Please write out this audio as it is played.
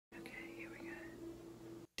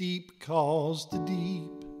deep calls to deep.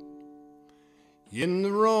 In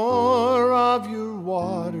the roar of your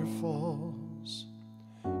waterfalls,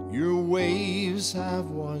 your waves have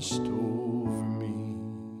washed over me.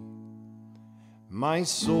 My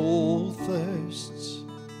soul thirsts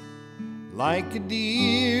like a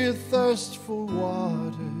deer thirsts for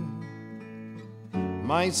water.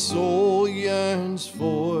 My soul yearns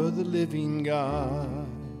for the living God.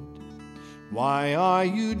 Why are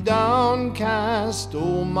you downcast,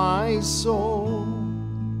 O my soul?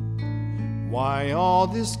 Why all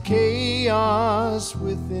this chaos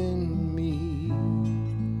within me?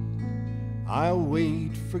 I'll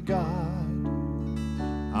wait for God.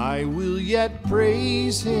 I will yet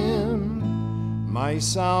praise Him, my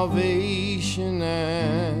salvation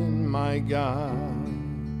and my God.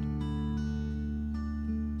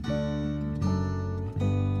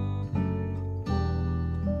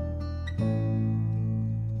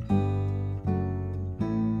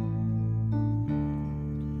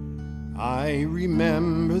 I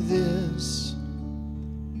remember this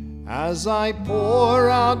as I pour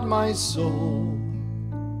out my soul,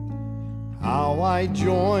 how I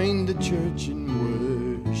joined the church in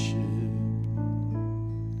worship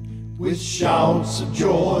with shouts of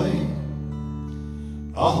joy,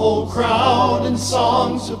 a whole crowd and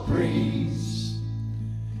songs of praise.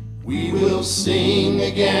 We will sing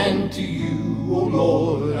again to you, O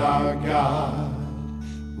Lord our God.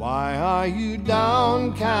 Why are you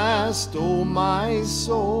downcast, O my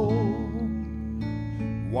soul?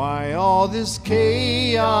 Why all this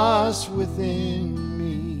chaos within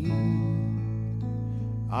me?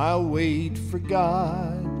 I'll wait for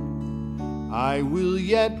God. I will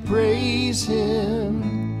yet praise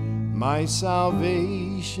Him, my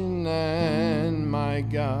salvation and my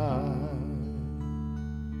God.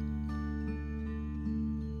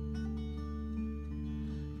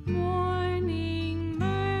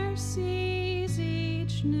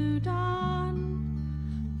 New dawn,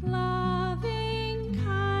 loving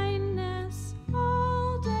kindness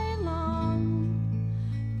all day long.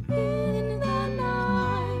 In the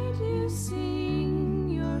night you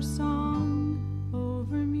sing your song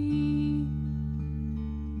over me.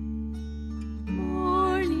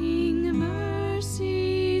 Morning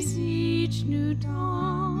mercies each new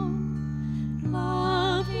dawn,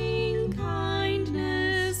 loving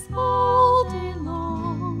kindness all day long.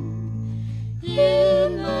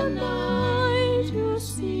 In the night you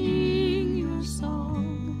sing your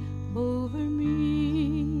song over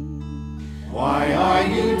me. Why are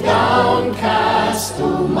you downcast,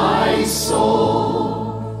 O my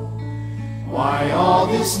soul? Why all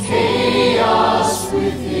this chaos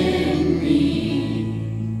within me?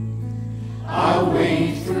 I'll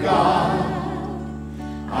wait for God.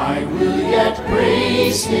 I will yet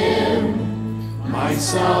praise Him, my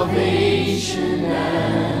salvation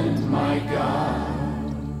and my God.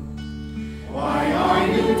 Why are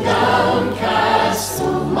you downcast,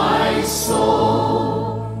 O my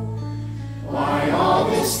soul? Why all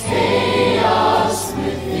this chaos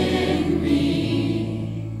within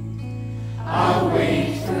me? I'll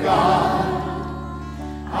wait for God.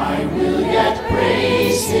 I will yet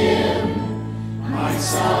praise Him, my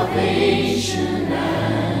salvation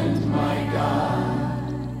and my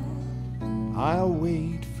God. I'll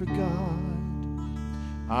wait for God.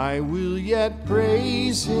 I will yet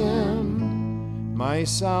praise Him, my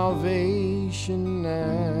salvation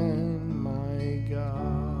and my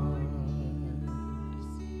God.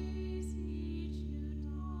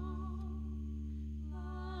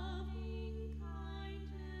 Loving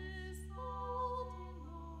kindness all day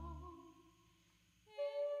long. In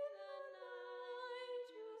the night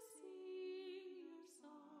you sing your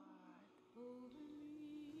song over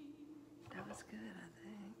me. That was good, I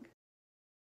think.